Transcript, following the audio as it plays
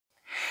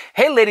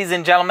Hey ladies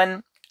and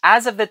gentlemen,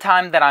 as of the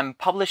time that I'm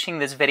publishing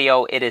this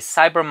video, it is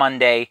Cyber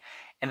Monday,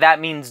 and that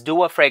means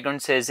Dua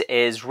Fragrances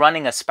is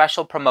running a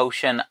special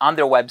promotion on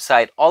their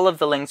website. All of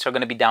the links are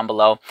going to be down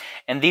below,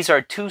 and these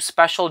are two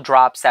special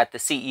drops that the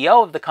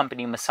CEO of the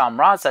company, Massam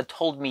Raza,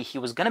 told me he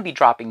was going to be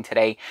dropping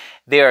today.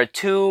 They are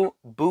two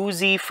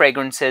Boozy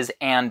fragrances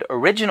and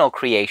original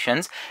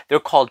creations. They're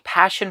called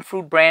Passion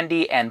Fruit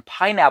Brandy and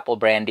Pineapple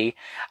Brandy.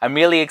 I'm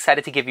really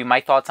excited to give you my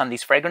thoughts on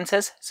these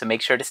fragrances, so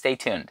make sure to stay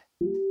tuned.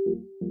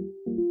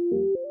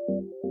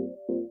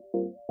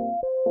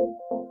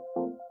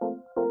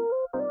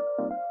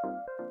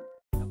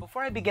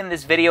 Before I begin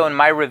this video and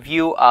my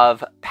review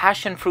of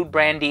Passion Fruit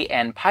Brandy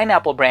and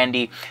Pineapple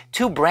Brandy,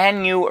 two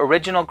brand new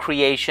original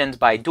creations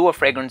by Dua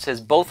Fragrances,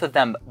 both of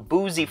them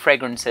Boozy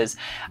fragrances,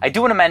 I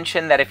do want to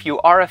mention that if you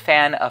are a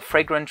fan of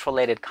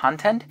fragrance-related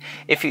content,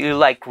 if you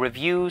like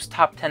reviews,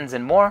 top 10s,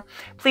 and more,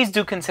 please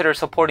do consider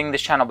supporting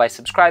this channel by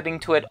subscribing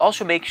to it.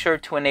 Also, make sure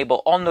to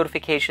enable all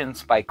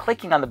notifications by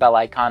clicking on the bell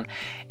icon,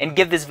 and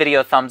give this video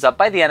a thumbs up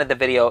by the end of the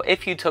video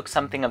if you took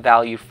something of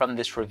value from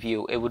this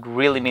review. It would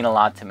really mean a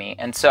lot to me.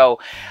 And so,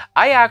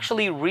 I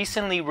actually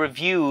recently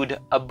reviewed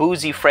a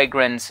Boozy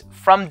fragrance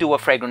from Dua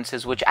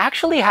Fragrances, which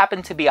actually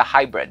happened to be a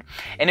hybrid.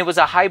 And it was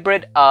a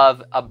hybrid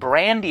of a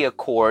brandy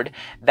accord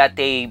that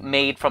they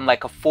made from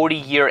like a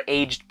 40-year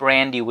aged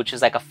brandy, which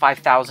is like a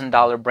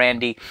 $5,000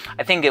 brandy.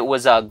 I think it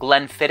was a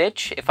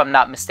Glenfiddich, if I'm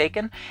not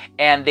mistaken.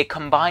 And they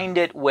combined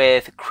it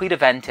with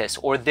Credaventus,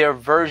 or their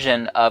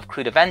version of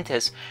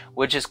Credaventus,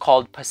 which is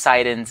called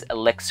Poseidon's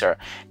Elixir.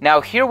 Now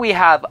here we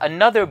have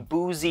another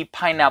Boozy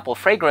pineapple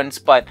fragrance,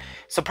 but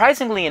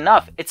surprisingly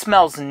enough, it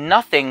smells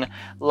nothing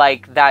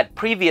like that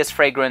previous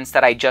fragrance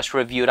that I just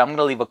reviewed. I'm going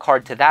to leave a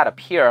card to that up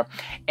here.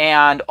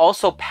 And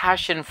also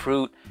Passion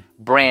Fruit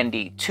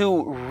Brandy,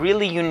 two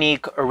really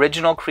unique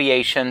original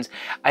creations.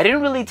 I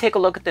didn't really take a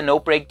look at the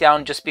note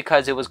breakdown just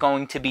because it was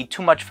going to be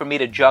too much for me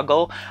to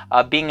juggle,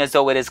 being as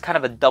though it is kind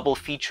of a double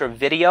feature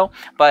video.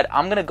 But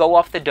I'm going to go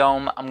off the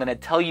dome. I'm going to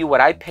tell you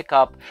what I pick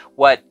up,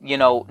 what,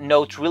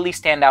 notes really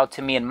stand out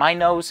to me in my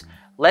nose.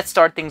 Let's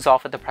start things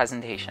off with the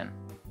presentation.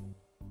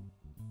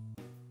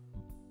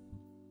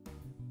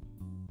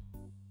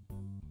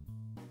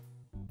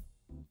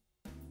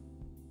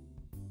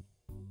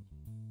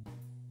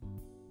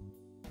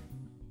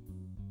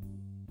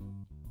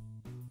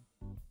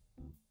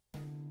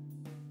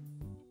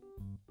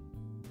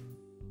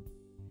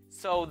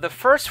 So the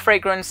first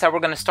fragrance that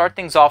we're going to start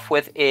things off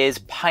with is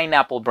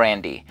Pineapple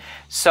Brandy.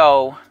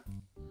 So,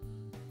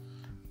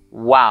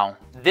 wow,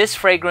 this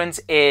fragrance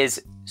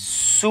is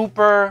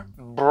super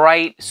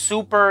bright,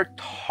 super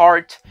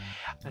tart.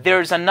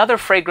 There's another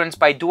fragrance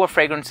by Dua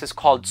Fragrances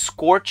called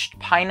Scorched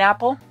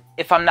Pineapple,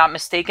 if I'm not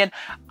mistaken.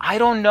 I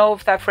don't know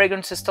if that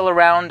fragrance is still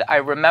around. I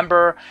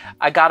remember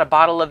I got a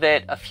bottle of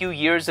it a few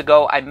years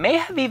ago. I may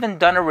have even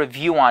done a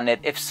review on it.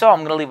 If so, I'm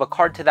going to leave a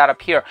card to that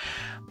up here.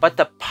 But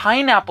the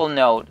pineapple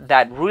note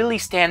that really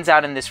stands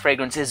out in this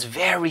fragrance is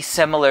very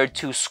similar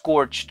to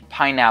Scorched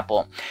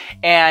Pineapple.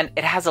 And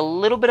it has a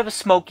little bit of a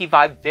smoky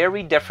vibe,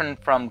 very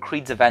different from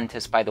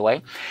Credaventus, by the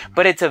way.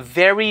 But it's a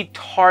very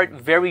tart,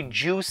 very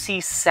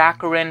juicy,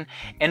 saccharine,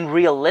 and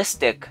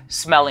realistic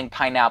smelling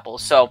pineapple.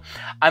 So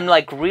I'm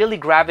like really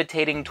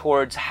gravitating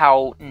towards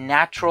how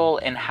natural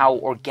and how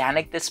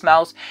organic this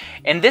smells.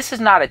 And this is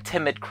not a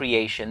timid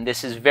creation.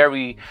 This is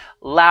very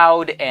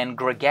loud and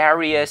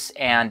gregarious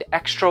and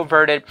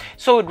extroverted.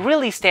 So it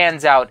really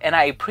stands out, and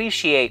I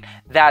appreciate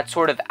that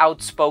sort of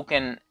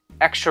outspoken,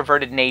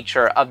 extroverted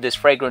nature of this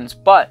fragrance.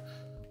 But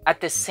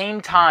at the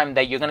same time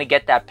that you're going to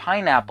get that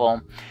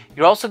pineapple,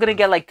 you're also going to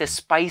get like the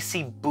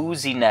spicy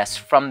booziness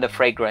from the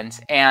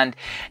fragrance. And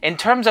in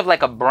terms of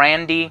like a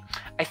brandy,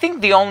 I think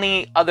the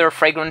only other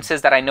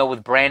fragrances that I know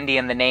with brandy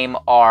in the name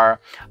are,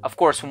 of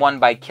course, one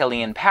by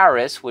Kilian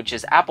Paris, which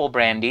is Apple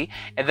Brandy.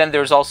 And then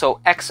there's also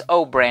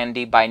XO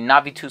Brandy by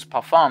Navitus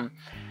Parfum.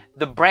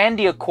 The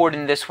brandy accord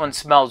in this one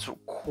smells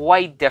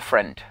quite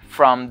different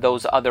from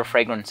those other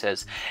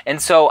fragrances.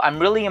 And so I'm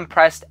really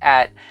impressed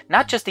at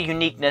not just the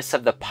uniqueness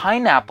of the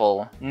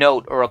pineapple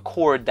note or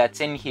accord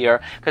that's in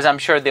here, because I'm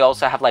sure they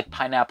also have like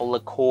pineapple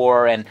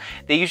liqueur, and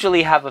they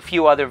usually have a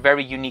few other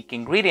very unique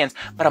ingredients,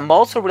 but I'm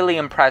also really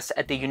impressed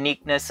at the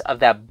uniqueness of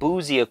that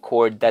boozy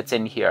accord that's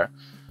in here.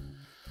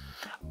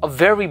 A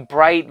very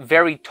bright,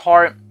 very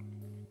tart.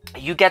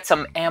 You get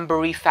some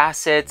ambery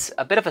facets,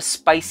 a bit of a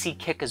spicy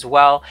kick as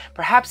well,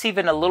 perhaps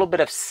even a little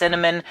bit of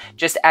cinnamon,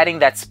 just adding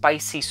that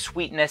spicy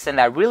sweetness and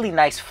that really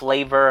nice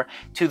flavor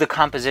to the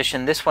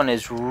composition. This one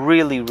is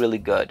really, really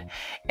good.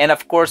 And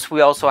of course,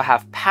 we also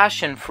have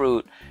Passion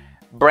Fruit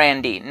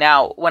Brandy.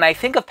 Now, when I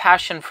think of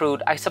passion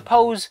fruit, I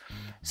suppose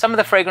some of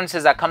the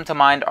fragrances that come to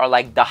mind are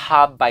like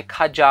Dahab by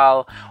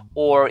Kajal,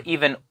 or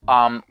even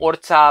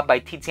Orza by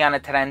Tiziana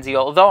Terenzio.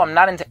 Although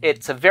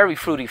it's a very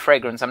fruity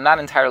fragrance, I'm not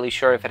entirely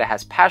sure if it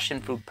has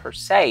passion fruit per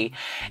se.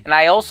 And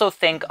I also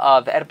think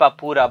of Erba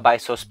Pura by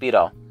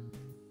Sospiro.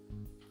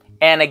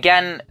 And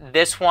again,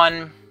 this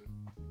one,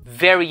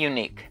 very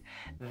unique.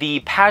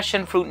 The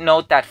passion fruit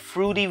note, that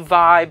fruity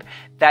vibe,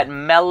 that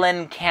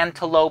melon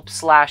cantaloupe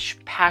slash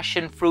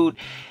passion fruit,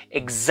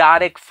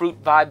 exotic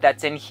fruit vibe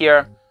that's in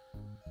here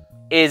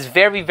is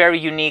very, very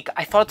unique.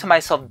 I thought to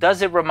myself,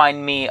 does it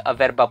remind me of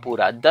Erba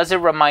Pura? Does it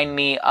remind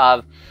me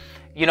of,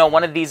 you know,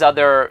 one of these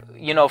other,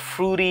 you know,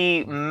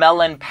 fruity,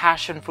 melon,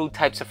 passion fruit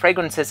types of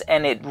fragrances?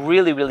 And it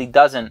really, really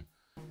doesn't.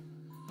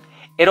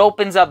 It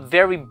opens up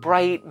very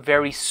bright,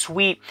 very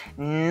sweet,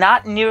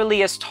 not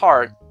nearly as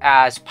tart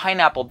as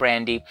pineapple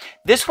brandy.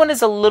 This one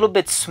is a little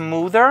bit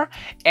smoother,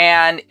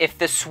 and if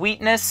the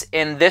sweetness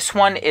in this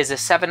one is a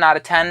 7 out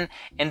of 10,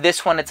 in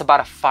this one it's about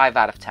a 5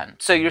 out of 10.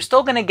 So you're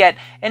still gonna get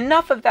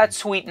enough of that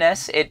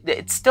sweetness.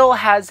 It still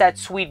has that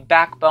sweet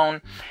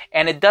backbone,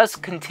 and it does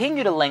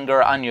continue to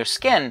linger on your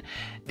skin.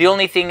 The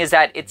only thing is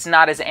that it's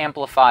not as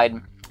amplified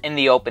in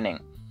the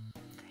opening.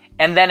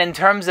 And then in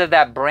terms of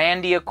that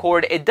brandy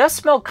accord, it does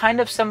smell kind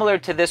of similar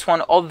to this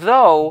one,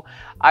 although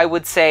I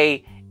would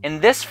say in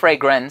this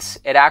fragrance,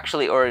 it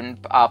actually, or in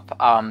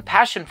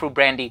passion fruit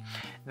brandy,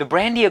 the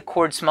brandy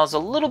accord smells a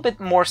little bit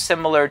more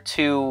similar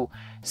to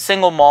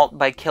Single Malt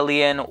by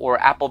Kilian or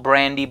Apple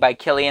Brandy by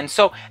Kilian.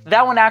 So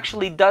that one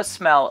actually does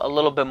smell a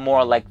little bit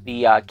more like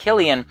the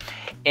Kilian.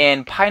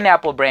 In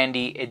pineapple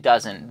brandy, it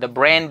doesn't. The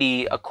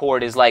brandy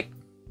accord is like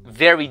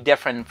very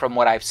different from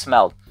what I've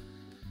smelled.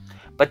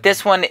 But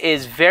this one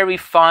is very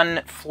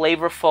fun,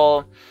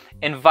 flavorful,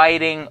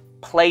 inviting,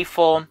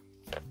 playful.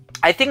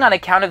 I think on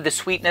account of the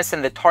sweetness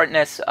and the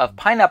tartness of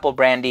pineapple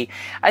brandy,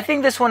 I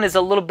think this one is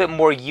a little bit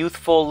more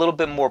youthful, a little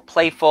bit more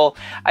playful.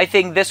 I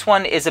think this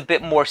one is a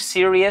bit more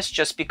serious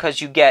just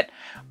because you get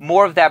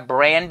more of that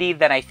brandy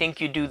than I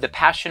think you do the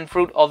passion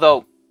fruit.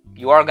 Although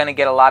you are going to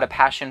get a lot of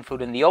passion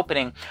fruit in the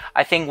opening,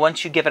 I think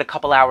once you give it a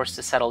couple hours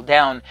to settle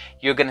down,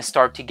 you're going to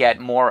start to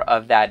get more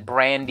of that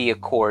brandy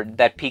accord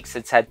that peeks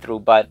its head through.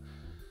 But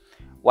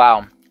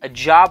wow, a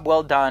job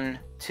well done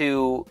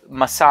to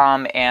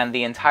Massam and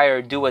the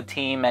entire Dua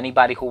team,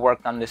 anybody who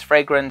worked on this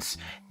fragrance,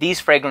 these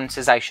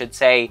fragrances I should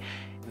say.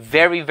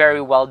 Very,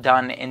 very well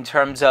done in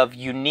terms of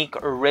unique,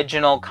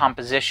 original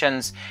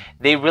compositions.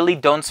 They really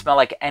don't smell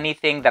like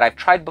anything that I've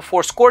tried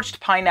before. Scorched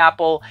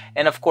pineapple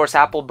and of course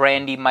apple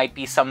brandy might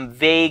be some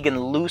vague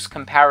and loose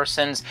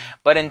comparisons,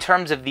 but in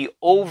terms of the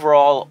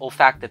overall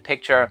olfactive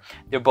picture,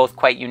 they're both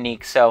quite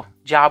unique. So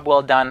job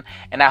well done,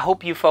 and I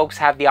hope you folks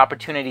have the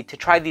opportunity to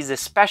try these,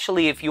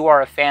 especially if you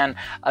are a fan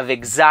of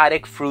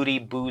exotic, fruity,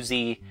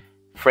 boozy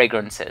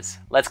fragrances.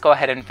 Let's go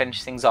ahead and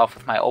finish things off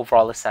with my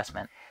overall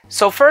assessment.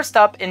 So first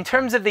up, in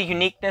terms of the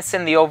uniqueness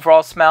and the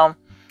overall smell,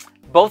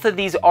 both of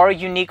these are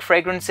unique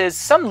fragrances.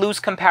 Some loose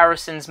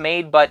comparisons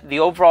made, but the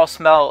overall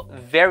smell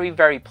very,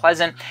 very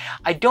pleasant.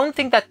 I don't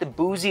think that the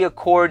Boozy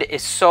Accord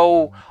is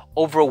so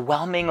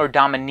overwhelming or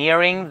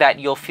domineering that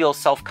you'll feel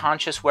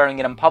self-conscious wearing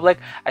it in public.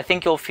 I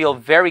think you'll feel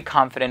very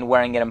confident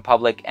wearing it in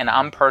public, and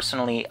I'm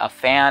personally a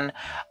fan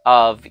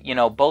of, you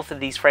know, both of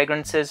these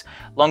fragrances.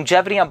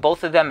 Longevity on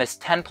both of them is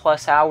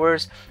 10+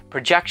 hours.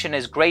 Projection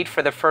is great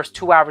for the first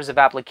 2 hours of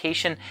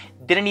application.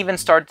 Didn't even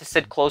start to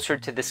sit closer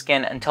to the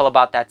skin until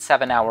about that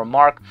 7-hour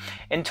mark.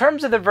 In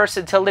terms of the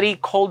versatility,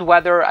 cold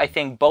weather, I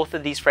think both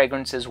of these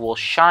fragrances will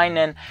shine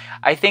in.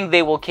 I think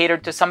they will cater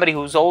to somebody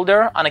who's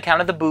older on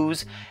account of the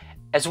booze,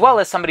 as well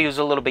as somebody who's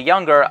a little bit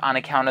younger on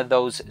account of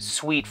those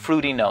sweet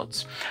fruity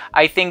notes.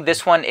 I think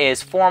this one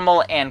is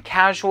formal and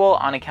casual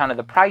on account of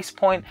the price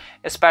point,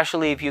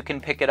 especially if you can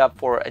pick it up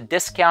for a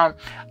discount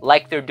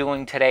like they're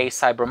doing today,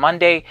 Cyber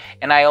Monday.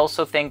 And I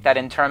also think that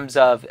in terms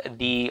of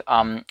the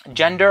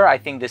gender, I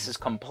think this is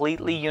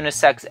completely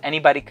unisex.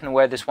 Anybody can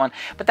wear this one,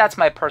 but that's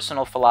my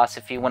personal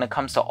philosophy when it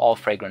comes to all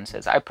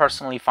fragrances. I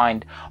personally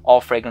find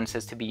all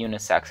fragrances to be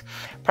unisex.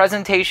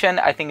 Presentation,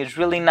 I think, is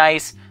really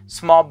nice.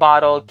 Small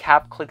bottle,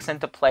 cap clicks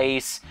into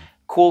place,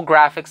 cool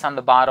graphics on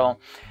the bottle.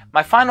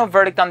 My final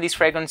verdict on these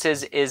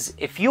fragrances is,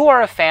 if you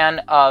are a fan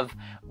of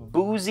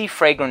boozy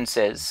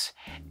fragrances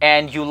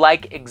and you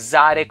like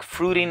exotic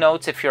fruity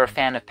notes, if you're a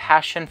fan of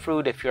passion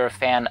fruit, if you're a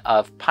fan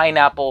of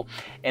pineapple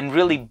and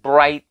really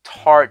bright,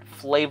 tart,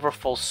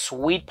 flavorful,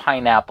 sweet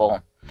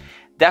pineapple,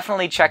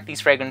 definitely check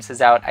these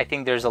fragrances out. I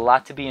think there's a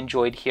lot to be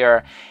enjoyed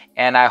here,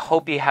 and I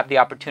hope you have the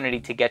opportunity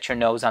to get your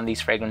nose on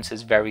these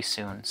fragrances very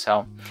soon.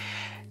 So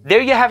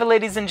there you have it,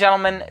 ladies and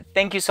gentlemen.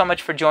 Thank you so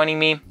much for joining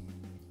me.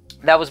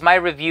 That was my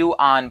review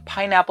on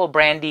Pineapple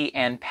Brandy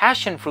and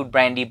Passion Fruit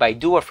Brandy by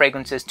Dua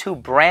Fragrances, two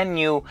brand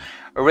new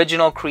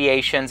original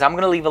creations. I'm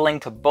going to leave a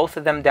link to both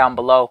of them down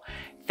below.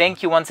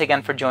 Thank you once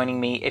again for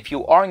joining me. If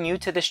you are new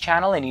to this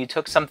channel and you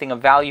took something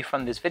of value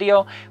from this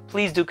video,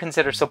 please do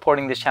consider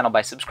supporting this channel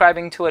by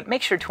subscribing to it.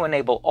 Make sure to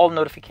enable all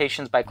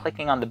notifications by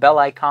clicking on the bell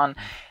icon,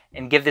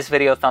 and give this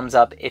video a thumbs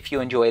up if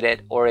you enjoyed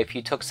it or if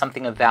you took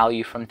something of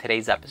value from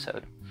today's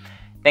episode.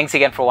 Thanks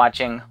again for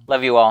watching.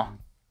 Love you all.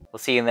 We'll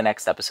see you in the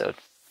next episode.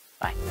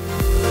 Bye.